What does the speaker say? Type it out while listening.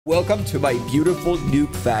Welcome to my beautiful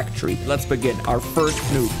noob factory. Let's begin. Our first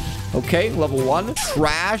noob. Okay, level 1.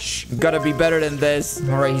 Trash. Gotta be better than this.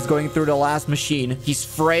 All right, he's going through the last machine. He's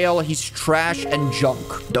frail, he's trash, and junk.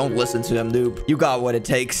 Don't listen to him, noob. You got what it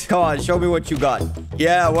takes. Come on, show me what you got.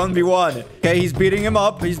 Yeah, 1v1. Okay, he's beating him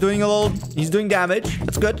up. He's doing damage.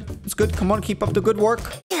 That's good. That's good. Come on, keep up the good work.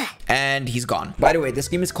 And he's gone. By the way, this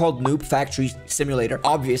game is called Noob Factory Simulator.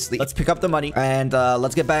 Obviously, let's pick up the money and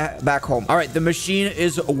let's get back home. All right, the machine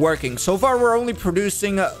is working. So far, we're only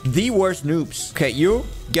producing the worst noobs. Okay, you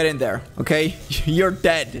get in there. Okay, you're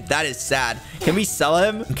dead. That is sad. Can we sell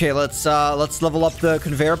him? Okay, let's level up the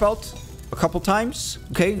conveyor belt a couple times.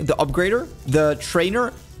 Okay, the upgrader, the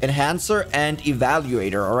trainer, enhancer, and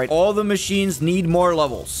evaluator. All right, all the machines need more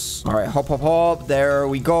levels. All right, hop hop hop, there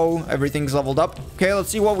we go. Everything's leveled up. Okay, let's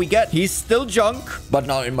see what we get. He's still junk, but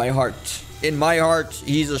not in my heart. In my heart,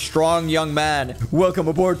 he's a strong young man. Welcome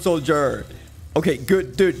aboard, soldier. Okay,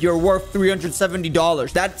 good, dude. You're worth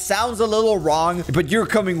 $370. That sounds a little wrong, but you're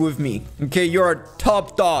coming with me. Okay, you're a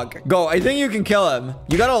top dog. Go. I think you can kill him.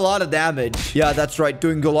 You got a lot of damage. Yeah, that's right.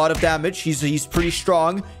 Doing a lot of damage. He's pretty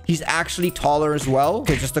strong. He's actually taller as well.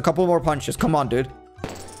 Okay, just a couple more punches. Come on, dude.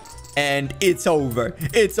 And it's over.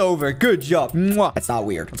 It's over. Good job. Mwah. That's not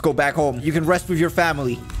weird. Let's go back home. You can rest with your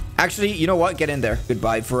family. Actually, you know what? Get in there.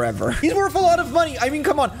 Goodbye forever. He's worth a lot of money. I mean,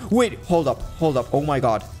 come on. Wait, hold up. Hold up. Oh my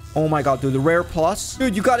god. Oh my god, dude, the rare plus.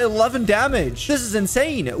 Dude, you got 11 damage. This is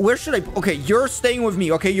insane. Where should I... Okay, you're staying with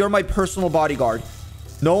me. Okay, you're my personal bodyguard.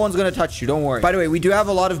 No one's gonna touch you. Don't worry. By the way, we do have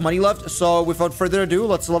a lot of money left. So without further ado,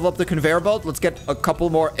 let's level up the conveyor belt. Let's get a couple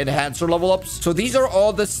more enhancer level ups. So these are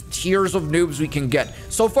all the tiers of noobs we can get.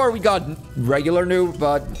 So far, we got regular noob,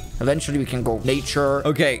 but eventually we can go nature.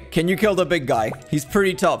 Okay, can you kill the big guy? He's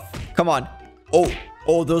pretty tough. Come on.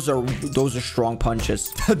 Oh, those are strong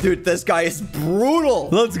punches. Dude, this guy is brutal.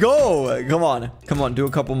 Let's go. Come on, do a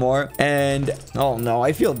couple more. And oh no,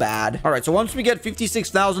 I feel bad. All right, so once we get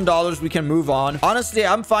 $56,000, we can move on. Honestly,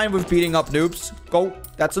 I'm fine with beating up noobs. Go.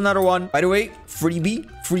 That's another one. By the way, freebie,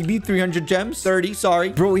 300 gems, 30, sorry.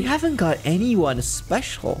 Bro, we haven't got anyone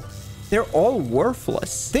special. They're all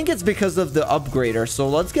worthless. I think it's because of the upgrader. So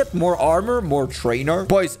let's get more armor, more trainer.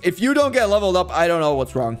 Boys, if you don't get leveled up, I don't know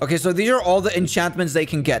what's wrong. Okay, so these are all the enchantments they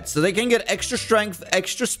can get. So they can get extra strength,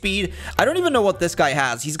 extra speed. I don't even know what this guy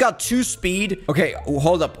has. He's got 2 speed. Okay,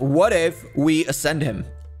 hold up. What if we ascend him?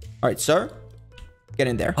 All right, sir. Get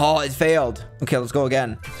in there. Oh, it failed. Okay, let's go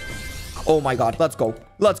again. Oh my god. Let's go.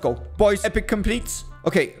 Let's go. Boys, epic completes.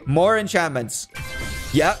 Okay, more enchantments.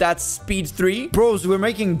 Yeah, that's speed 3. Bros, we're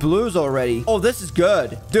making blues already. Oh, this is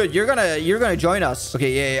good. Dude, you're gonna join us.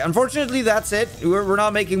 Okay, yeah. Unfortunately, that's it. We're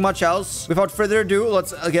not making much else. Without further ado,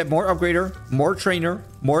 let's get more upgrader, more trainer,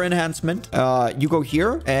 more enhancement. You go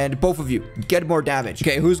here, and both of you get more damage.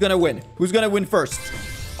 Okay, who's gonna win? Who's gonna win first?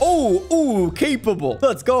 Oh, capable.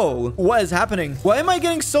 Let's go. What is happening? Why am I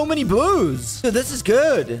getting so many blues? Dude, this is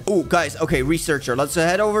good. Oh, guys. Okay, researcher. Let's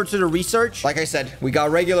head over to the research. Like I said, we got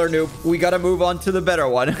regular noob. We got to move on to the better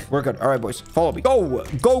one. We're good. All right, boys. Follow me. Go.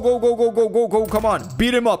 Go, go, go, go, go, go, go. Come on.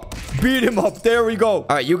 Beat him up. Beat him up. There we go. All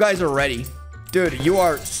right, you guys are ready. Dude, you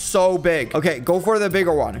are so big. Okay, go for the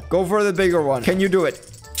bigger one. Go for the bigger one. Can you do it?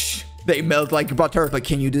 They melt like butter. But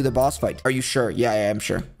can you do the boss fight? Are you sure? Yeah, I'm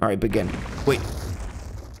sure. All right, begin. Wait.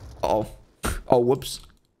 Oh, whoops.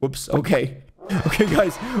 Okay,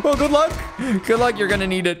 guys. Oh, good luck. Good luck. You're gonna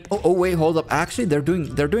need it. Oh, wait, hold up. Actually, they're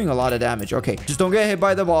doing a lot of damage. Okay, just don't get hit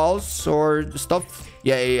by the balls or stuff.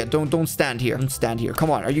 Yeah. Don't stand here. Don't stand here.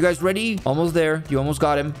 Come on. Are you guys ready? Almost there. You almost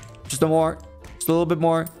got him. Just a more. Just a little bit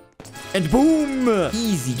more. And boom!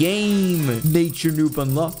 Easy game. Nature noob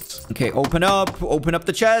unlocked. Okay, open up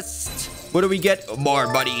the chest. What do we get?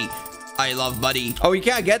 More money. I love money. Oh, we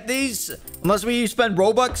can't get these unless we spend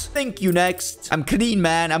Robux. Thank you. Next. I'm clean,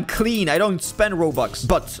 man. I'm clean. I don't spend Robux.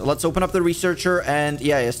 But let's open up the researcher and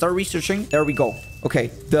yeah, start researching. There we go. Okay,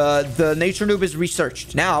 the nature noob is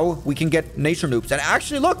researched. Now we can get nature noobs. And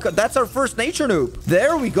actually, look, that's our first nature noob.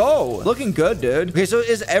 There we go. Looking good, dude. Okay, so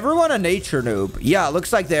is everyone a nature noob? Yeah,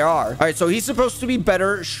 looks like they are. All right, so he's supposed to be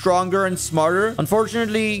better, stronger, and smarter.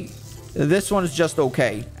 Unfortunately, this one is just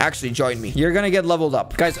okay. Actually, join me. You're gonna get leveled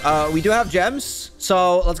up. Guys, we do have gems.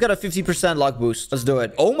 So let's get a 50% luck boost. Let's do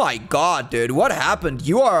it. Oh my god, dude. What happened?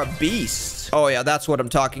 You are a beast. Oh yeah, that's what I'm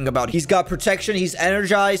talking about. He's got protection. He's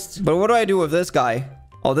energized. But what do I do with this guy?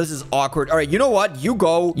 Oh, this is awkward. All right, you know what? You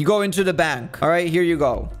go into the bank. All right, here you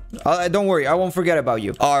go. Don't worry. I won't forget about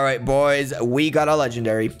you. All right, boys. We got a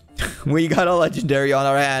legendary. We got a legendary on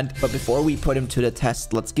our hand. But before we put him to the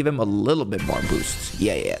test, let's give him a little bit more boost.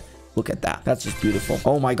 Yeah. Look at that. That's just beautiful.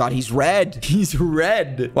 Oh my god, he's red. He's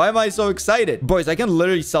red. Why am I so excited? Boys, I can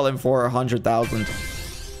literally sell him for 100,000.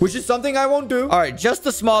 which is something I won't do. All right, just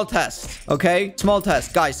a small test, okay? Small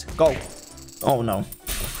test. Guys, go. Oh, no.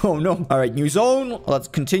 Oh, no. All right, new zone. Let's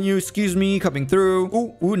continue. Excuse me, coming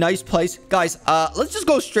through. Ooh, nice place. Guys, let's just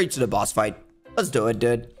go straight to the boss fight. Let's do it,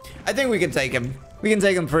 dude. I think we can take him. We can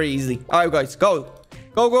take him pretty easy. All right, guys, go.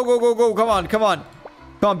 Go, go, go, go, go. Come on, come on.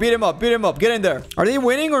 Come on, beat him up, beat him up. Get in there. Are they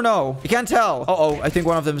winning or no? You can't tell. Uh-oh, I think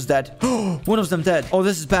one of them is dead. One of them dead. Oh,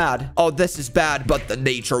 this is bad. Oh, this is bad. But the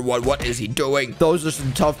nature one, what is he doing? Those are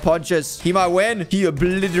some tough punches. He might win. He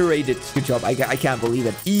obliterated. Good job. I can't believe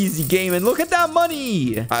it. Easy game. And look at that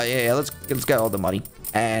money. Yeah, let's get all the money.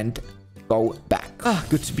 And go back.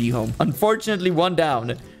 Good to be home. Unfortunately, one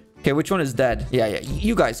down. Okay, which one is dead? Yeah.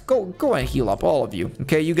 You guys, go and heal up, all of you.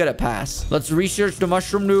 Okay, you get a pass. Let's research the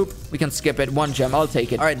mushroom noob. We can skip it. 1 gem. I'll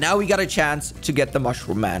take it. All right, now we got a chance to get the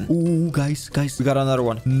mushroom man. Ooh, guys, we got another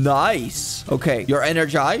one. Nice. Okay, you're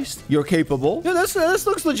energized. You're capable. Yeah, this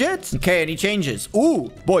looks legit. Okay, any changes?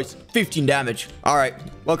 Ooh, boys, 15 damage. All right,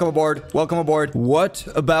 welcome aboard. Welcome aboard. What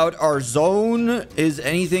about our zone? Is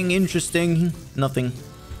anything interesting? Nothing.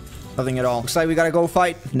 Nothing at all. Looks like we gotta go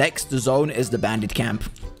fight. Next zone is the bandit camp.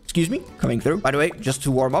 Excuse me, coming through. By the way, just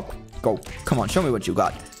to warm up. Go. Come on, show me what you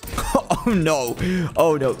got. Oh, no.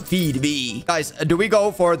 Oh, no. Feed me. Guys, do we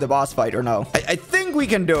go for the boss fight or no? I think we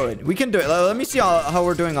can do it. We can do it. Let me see how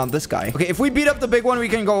we're doing on this guy. Okay, if we beat up the big one, we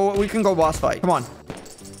can go boss fight. Come on.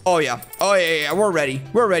 Oh, yeah. Oh, yeah. We're ready.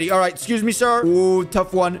 We're ready. All right. Excuse me, sir. Ooh,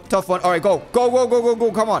 tough one. Tough one. All right, go. Go, go, go, go,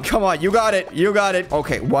 go. Come on. Come on. You got it. You got it.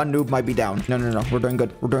 Okay, one noob might be down. No. We're doing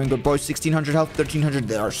good. We're doing good, boys. 1,600 health, 1,300.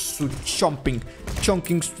 They are so chunking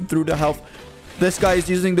through the health. This guy is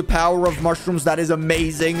using the power of mushrooms. That is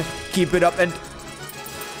amazing. Keep it up and...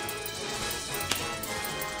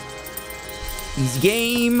 Easy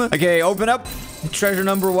game. Okay, open up. Treasure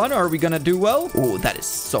number 1. Are we gonna do well? Oh, that is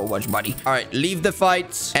so much money. All right, leave the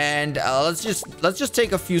fight and let's just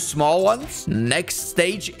take a few small ones. Next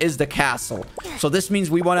stage is the castle. So this means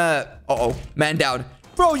we wanna... Man down.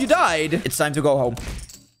 Bro, you died. It's time to go home.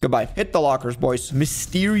 Goodbye. Hit the lockers, boys.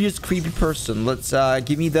 Mysterious, creepy person. Let's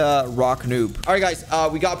give me the rock noob. All right, guys.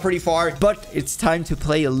 We got pretty far, but it's time to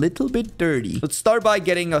play a little bit dirty. Let's start by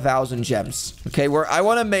getting 1,000 gems. Okay, where I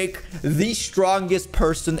want to make the strongest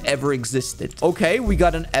person ever existed. Okay, we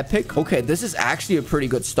got an epic. Okay, this is actually a pretty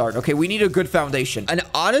good start. Okay, we need a good foundation. And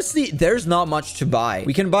honestly, there's not much to buy.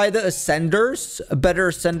 We can buy the ascenders, better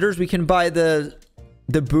ascenders. We can buy the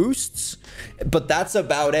boosts, but that's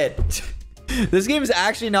about it. This game is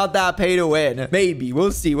actually not that pay to win. Maybe.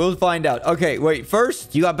 We'll see. We'll find out. Okay, wait.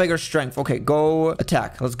 First, you got bigger strength. Okay, go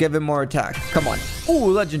attack. Let's give him more attack. Come on.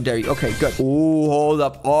 Ooh, legendary. Okay, good. Ooh, hold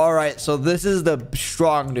up. All right, so this is the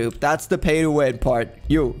strong noob. That's the pay to win part.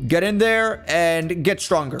 You, get in there and get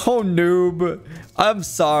stronger. Oh, noob. I'm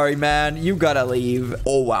sorry, man. You gotta leave.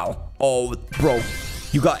 Oh, wow. Oh, bro.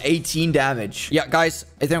 You got 18 damage. Yeah, guys,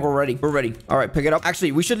 I think we're ready. We're ready. All right, pick it up.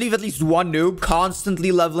 Actually, we should leave at least one noob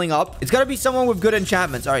constantly leveling up. It's got to be someone with good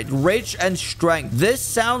enchantments. All right, rich and strength. This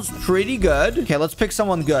sounds pretty good. Okay, let's pick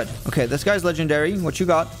someone good. Okay, this guy's legendary. What you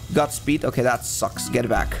got? You got speed. Okay, that sucks. Get it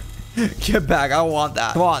back. Get back. I don't want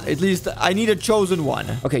that. Come on. At least I need a chosen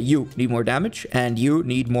one. Okay, you need more damage and you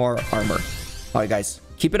need more armor. All right, guys,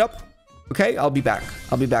 keep it up. Okay, I'll be back.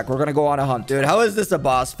 I'll be back. We're gonna go on a hunt. Dude, how is this a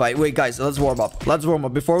boss fight? Wait, guys, let's warm up. Let's warm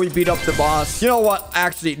up before we beat up the boss. You know what?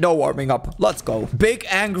 Actually, no warming up. Let's go. Big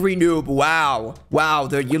angry noob. Wow. Wow,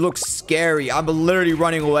 dude, you look scary. I'm literally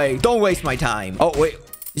running away. Don't waste my time. Oh, wait.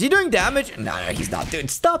 Is he doing damage? No, he's not. Dude,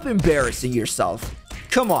 stop embarrassing yourself.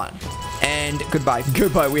 Come on. And goodbye.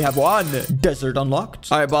 Goodbye. We have one desert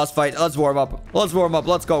unlocked. All right, boss fight. Let's warm up. Let's warm up.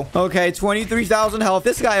 Let's go. Okay, 23,000 health.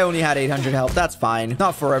 This guy only had 800 health. That's fine.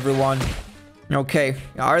 Not for everyone. Okay.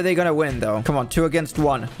 Are they gonna win, though? Come on, 2 against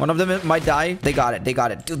 1. One of them might die. They got it. They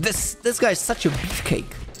got it. Dude, this guy's such a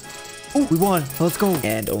beefcake. Oh, we won. Let's go.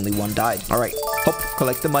 And only one died. All right. Hop,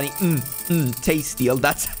 collect the money. Tasty.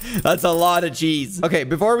 That's a lot of cheese. Okay,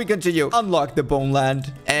 before we continue, unlock the bone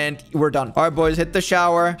land. And we're done. All right, boys, hit the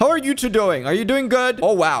shower. How are you two doing? Are you doing good?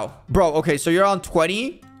 Oh, wow. Bro, okay, so you're on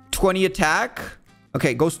 20 attack.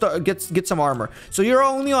 Okay, go start, get some armor. So you're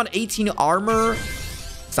only on 18 armor.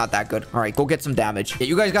 It's not that good. All right, go get some damage. Yeah,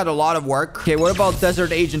 you guys got a lot of work. Okay, what about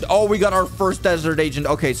Desert Agent? Oh, we got our first Desert Agent.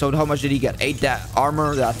 Okay, so how much did he get? 8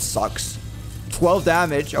 armor. That sucks. 12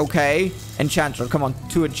 damage. Okay. Enchanter. Come on.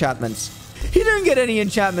 2 enchantments. He didn't get any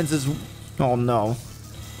enchantments as... Oh, no.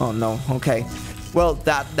 Oh, no. Okay. Well,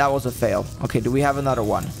 that was a fail. Okay, do we have another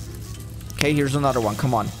one? Okay, here's another one.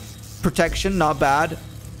 Come on. Protection. Not bad.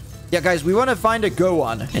 Yeah, guys, we want to find a good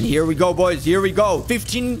one. And here we go, boys. Here we go.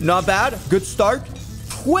 15. Not bad. Good start.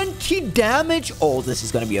 20 damage. Oh, this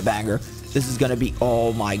is going to be a banger. This is gonna be...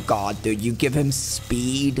 Oh my god, dude. You give him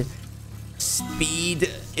speed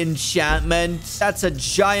enchantment. That's a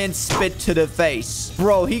giant spit to the face.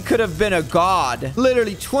 Bro, he could have been a god.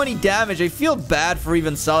 Literally 20 damage. I feel bad for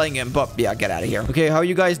even selling him, but yeah, get out of here. Okay, how are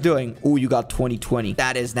you guys doing? Oh, you got 20.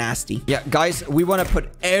 That is nasty. Yeah, guys, we want to put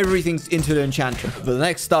everything into the enchanter. The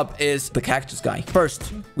next up is the cactus guy.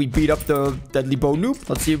 First, we beat up the deadly bone noob.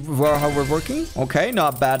 Let's see how we're working. Okay,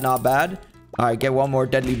 not bad, not bad. All right, get one more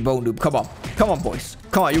deadly bone noob. Come on. Come on, boys.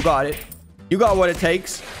 Come on, you got it. You got what it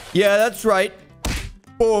takes. Yeah, that's right.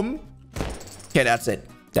 Boom. Okay, that's it.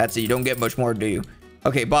 That's it. You don't get much more, do you?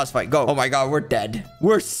 Okay, boss fight. Go. Oh my god, we're dead.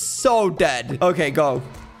 We're so dead. Okay, go.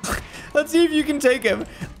 Let's see if you can take him.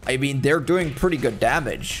 I mean, they're doing pretty good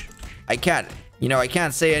damage. I can't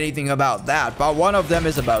say anything about that, but one of them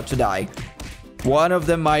is about to die. One of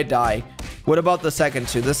them might die. What about the second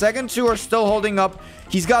two? The second two are still holding up.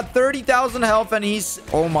 He's got 30,000 health and he's...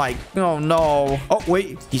 Oh my... Oh no. Oh,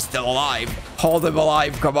 wait. He's still alive. Hold him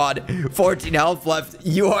alive. Come on. 14 health left.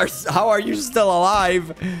 You are... How are you still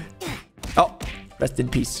alive? Oh, rest in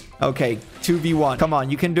peace. Okay, 2v1. Come on,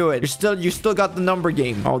 you can do it. You still got the number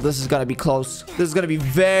game. Oh, this is gonna be close. This is gonna be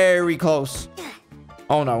very close.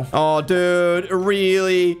 Oh no. Oh, dude.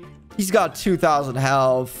 Really? He's got 2,000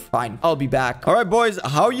 health. Fine. I'll be back. All right, boys.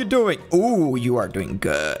 How are you doing? Ooh, you are doing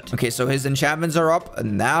good. Okay, so his enchantments are up.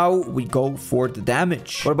 And now we go for the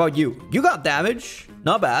damage. What about you? You got damage.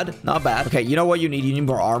 Not bad. Not bad. Okay, you know what you need? You need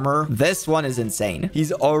more armor. This one is insane.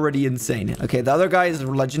 He's already insane. Okay, the other guy is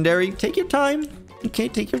legendary. Take your time. Okay,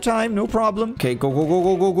 take your time. No problem. Okay, go, go, go,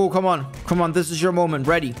 go, go, go. Come on. Come on. This is your moment.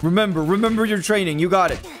 Ready. Remember your training. You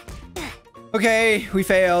got it. Okay, we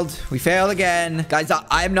failed. We failed again. Guys,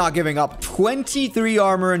 I'm not giving up. 23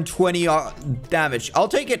 armor and 20 damage. I'll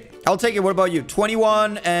take it. I'll take it. What about you?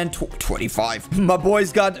 21 and 25. My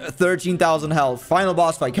boy's got 13,000 health. Final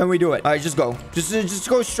boss fight. Can we do it? All right, just go. Just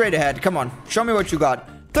go straight ahead. Come on. Show me what you got.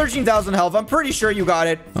 13,000 health. I'm pretty sure you got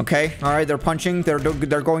it. Okay. All right. They're punching. They're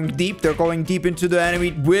going deep. They're going deep into the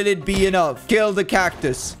enemy. Will it be enough? Kill the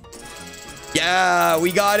cactus. Yeah,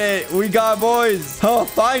 we got it. We got boys. Oh,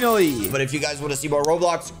 finally. But if you guys want to see more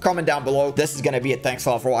Roblox, comment down below. This is going to be it. Thanks a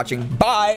lot for watching. Bye.